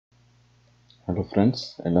Hello friends,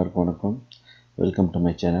 எல்லாருக்கும் வணக்கம். Welcome to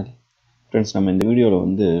my channel. Friends, நம்ம இந்த வீடியோவில்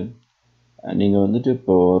வந்து நீங்கள் வந்துட்டு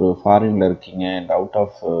இப்போ ஒரு ஃபாரினில் இருக்கீங்க அண்ட் அவுட்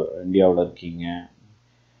ஆஃப் இந்தியாவில் இருக்கீங்க.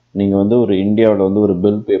 நீங்கள் வந்து ஒரு இந்தியாவில் வந்து ஒரு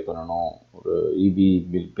பில் பே பண்ணணும், ஒரு இபி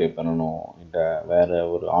பில் பே பண்ணணும், இல்லை வேறு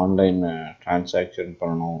ஒரு ஆன்லைன் டிரான்சாக்ஷன்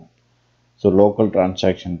பண்ணணும், ஸோ லோக்கல்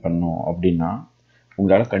டிரான்சாக்ஷன் பண்ணணும் அப்படின்னா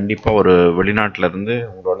உங்களால் கண்டிப்பாக ஒரு வெளிநாட்டிலேருந்து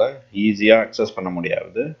உங்களால் ஈஸியாக அக்சஸ் பண்ண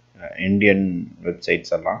முடியாது இந்தியன்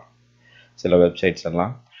வெப்சைட்ஸ் எல்லாம், சில வெப்சைட்ஸ்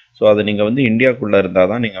எல்லாம். ஸோ அது நீங்கள் வந்து இந்தியாவுக்குள்ளே இருந்தால்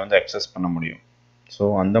தான் நீங்கள் வந்து அக்சஸ் பண்ண முடியும். ஸோ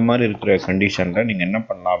அந்த மாதிரி இருக்கிற கண்டிஷனில் நீங்கள் என்ன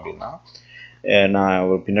பண்ணலாம் அப்படின்னா, நான்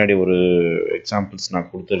ஒரு பின்னாடி ஒரு எக்ஸாம்பிள்ஸ் நான்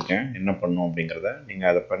கொடுத்துருக்கேன் என்ன பண்ணணும் அப்படிங்கிறத. நீங்கள்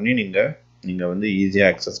அதை பண்ணி நீங்கள் வந்து ஈஸியாக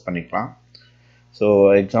அக்சஸ் பண்ணிக்கலாம். ஸோ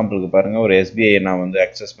எக்ஸாம்பிளுக்கு பாருங்கள், ஒரு எஸ்பிஐ நான் வந்து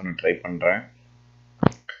அக்சஸ் பண்ண ட்ரை பண்ணுறேன்.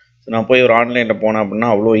 ஸோ நான் போய் ஒரு ஆன்லைனில் போனேன்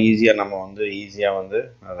அப்படின்னா அவ்வளோ ஈஸியாக வந்து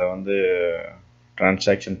அதை வந்து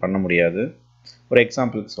டிரான்சாக்ஷன் பண்ண முடியாது. ஒரு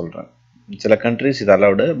எக்ஸாம்பிளுக்கு சொல்கிறேன். சில கண்ட்ரிஸ் இது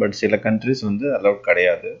அலவுடு, பட் சில கண்ட்ரிஸ் வந்து அலவுட்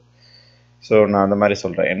கிடையாது. ஸோ நான் அந்த மாதிரி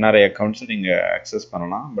சொல்கிறேன். என்ஆர்ஐ அக்கௌண்ட்ஸை நீங்கள் அக்சஸ்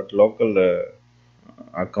பண்ணலாம், பட் லோக்கல்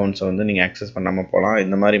அக்கௌண்ட்ஸை வந்து நீங்கள் அக்சஸ் பண்ணாமல் போகலாம்.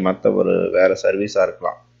 இந்த மாதிரி மற்ற ஒரு வேறு சர்வீஸாக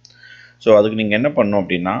இருக்கலாம். ஸோ அதுக்கு நீங்கள் என்ன பண்ணணும்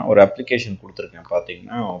அப்படின்னா, ஒரு அப்ளிகேஷன் கொடுத்துருக்கேன்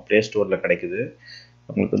பார்த்தீங்கன்னா ப்ளே ஸ்டோரில் கிடைக்குது.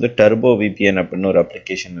 உங்களுக்கு வந்து டர்போ விபிஎன் அப்படின்னு ஒரு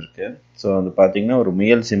அப்ளிகேஷன் இருக்குது. ஸோ அது பார்த்தீங்கன்னா ஒரு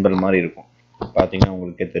முயல் சிம்பிள் மாதிரி இருக்கும். பார்த்தீங்கன்னா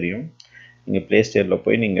உங்களுக்கே தெரியும். நீங்கள் ப்ளே ஸ்டோரில்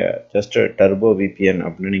போய் நீங்கள் ஜஸ்ட் டர்போ விபிஎன்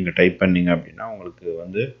அப்படின்னு நீங்கள் டைப் பண்ணிங்க அப்படின்னா உங்களுக்கு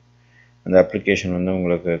வந்து அந்த அப்ளிகேஷன் வந்து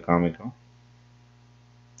உங்களுக்கு காமிக்கும்.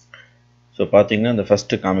 ஸோ பார்த்தீங்கன்னா அந்த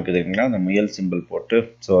ஃபஸ்ட்டு காமிக்குதுங்களா, அந்த முயல் சிம்பிள் போட்டு.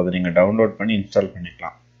 ஸோ அதை நீங்கள் டவுன்லோட் பண்ணி இன்ஸ்டால்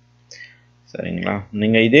பண்ணிக்கலாம். சரிங்களா?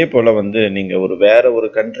 நீங்கள் இதே போல் வந்து நீங்கள் வேறு ஒரு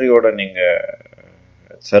கண்ட்ரியோட நீங்கள்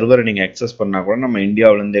சர்வரை நீங்கள் அக்சஸ் பண்ணால் கூட நம்ம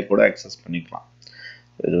இந்தியாவிலேருந்தே கூட அக்சஸ் பண்ணிக்கலாம்.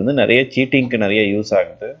 இது வந்து நிறைய சீட்டிங்க்கு நிறைய யூஸ்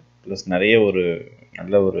ஆகுது. ப்ளஸ் நிறைய ஒரு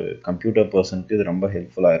நல்ல ஒரு கம்ப்யூட்டர் பர்சனுக்கு இது ரொம்ப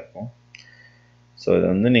ஹெல்ப்ஃபுல்லாக இருக்கும். ஸோ இதை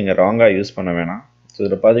வந்து நீங்கள் ராங்காக யூஸ் பண்ண வேணாம். ஸோ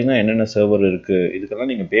இதில் பார்த்தீங்கன்னா என்னென்ன சர்வர் இருக்குது, இதுக்கெல்லாம்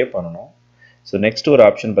நீங்கள் பே பண்ணணும். ஸோ நெக்ஸ்ட் ஒரு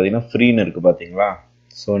ஆப்ஷன் பார்த்தீங்கன்னா ஃப்ரீன்னு இருக்குது பார்த்தீங்களா.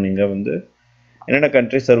 ஸோ நீங்கள் வந்து என்னென்ன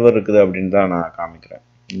கண்ட்ரி சர்வர் இருக்குது அப்படின்னு தான் நான் காமிக்கிறேன்.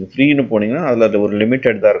 நீங்கள் ஃப்ரீன்னு போனீங்கன்னா அதில் ஒரு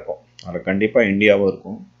லிமிட்டட் தான் இருக்கும். அதில் கண்டிப்பாக இந்தியாவும்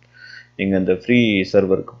இருக்கும். நீங்கள் இந்த ஃப்ரீ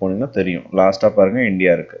சர்வருக்கு போனீங்கன்னா தெரியும். லாஸ்ட்டாக பாருங்கள்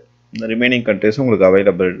இந்தியா இருக்குது. இந்த ரிமைனிங் கண்ட்ரிஸும் உங்களுக்கு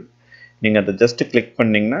அவைலபிள். நீங்கள் அதை ஜஸ்ட்டு கிளிக்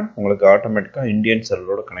பண்ணிங்கன்னா உங்களுக்கு ஆட்டோமேட்டிக்காக இந்தியன்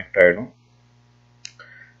சர்வரோடு கனெக்ட் ஆகிடும்.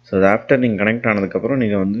 ஸோ அது ஆஃப்டர் நீங்கள் கனெக்ட் ஆனதுக்கப்புறம்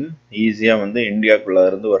நீங்கள் வந்து ஈஸியாக வந்து இந்தியாவுக்குள்ளே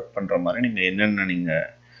இருந்து ஒர்க் பண்ணுற மாதிரி நீங்கள் என்னென்ன நீங்கள்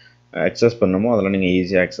அக்சஸ் பண்ணணுமோ அதெல்லாம் நீங்கள்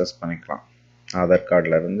ஈஸியாக அக்சஸ் பண்ணிக்கலாம். ஆதார்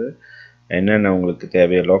கார்டிலேருந்து என்னென்ன உங்களுக்கு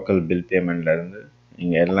தேவையோ லோக்கல் பில் பேமெண்ட்லேருந்து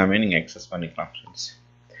நீங்கள் எல்லாமே நீங்கள் அக்சஸ் பண்ணிக்கலாம் ஃப்ரெண்ட்ஸ்.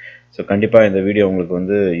 ஸோ கண்டிப்பாக இந்த வீடியோ உங்களுக்கு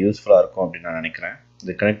வந்து யூஸ்ஃபுல்லாக இருக்கும் அப்படின்னு நான் நினைக்கிறேன்.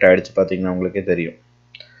 இது கனெக்ட் ஆகிடுச்சு பார்த்தீங்கன்னா உங்களுக்கே தெரியும்.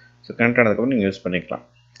 ஸோ கனெக்ட் ஆனதுக்கப்புறம் நீங்கள் யூஸ் பண்ணிக்கலாம்.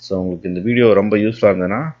 ஸோ உங்களுக்கு இந்த வீடியோ ரொம்ப யூஸ்ஃபுல்லாக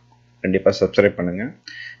இருந்ததுன்னா கண்டிப்பாக சப்ஸ்கிரைப் பண்ணுங்கள்.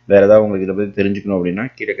 வேறு ஏதாவது உங்களுக்கு இதை பற்றி தெரிஞ்சுக்கணும் அப்படின்னா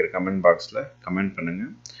கீழே இருக்கிற கமெண்ட் பாக்ஸில் கமெண்ட்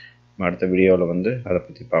பண்ணுங்கள். அடுத்த வீடியோவில் வந்து அதை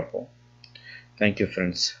பற்றி பார்ப்போம். Thank you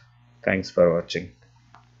friends. தேங்க்ஸ் ஃபார் வாட்சிங்.